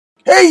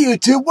Hey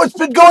YouTube, what's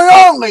been going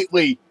on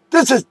lately?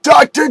 This is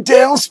Dr.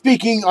 Dale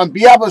speaking on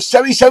behalf of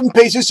 77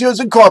 Paces Heroes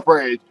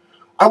Incorporated.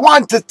 I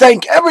want to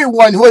thank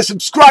everyone who has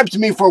subscribed to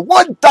me for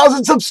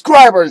 1,000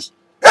 subscribers.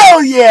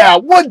 Hell yeah,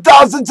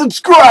 1,000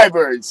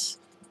 subscribers!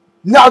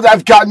 Now that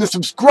I've gotten the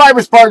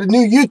subscribers part of the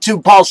new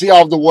YouTube policy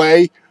out of the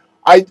way,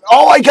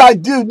 all I gotta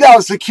do now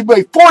is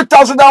accumulate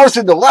 $4,000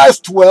 in the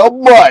last 12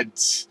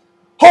 months.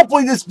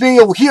 Hopefully this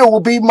video here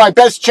will be my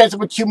best chance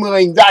of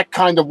accumulating that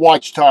kind of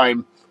watch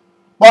time.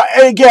 But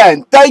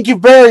again, thank you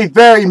very,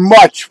 very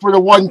much for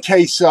the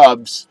 1K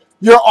subs.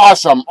 You're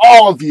awesome,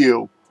 all of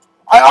you.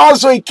 I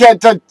honestly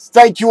can't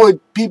thank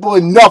you people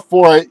enough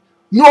for it,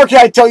 nor can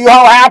I tell you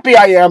how happy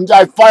I am that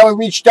I finally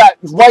reached that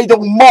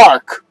vital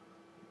mark.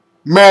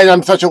 Man,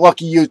 I'm such a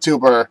lucky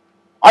YouTuber.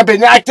 I've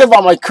been active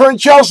on my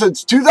current channel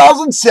since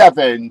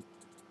 2007.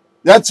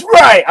 That's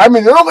right, I'm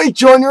an early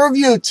joiner of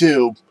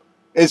YouTube.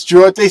 It's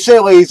true what they say,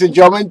 ladies and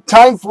gentlemen.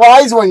 Time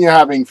flies when you're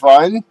having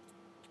fun.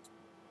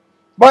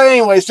 But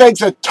anyways,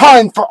 thanks a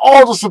ton for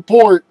all the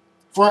support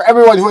for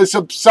everyone who has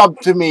subbed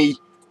to me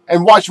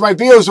and watched my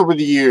videos over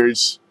the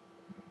years.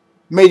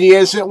 May the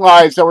innocent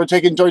lives that were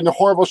taken during the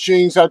horrible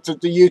shootings at the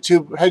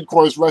YouTube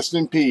headquarters rest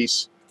in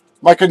peace.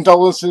 My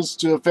condolences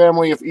to the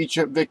family of each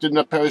victim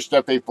that perished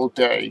that fateful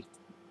day.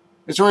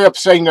 It's really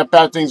upsetting that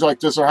bad things like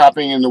this are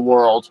happening in the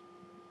world.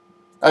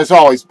 As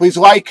always, please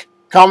like,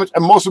 comment,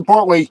 and most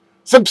importantly,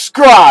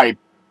 subscribe.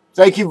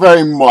 Thank you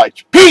very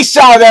much. Peace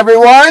out,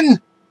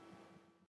 everyone!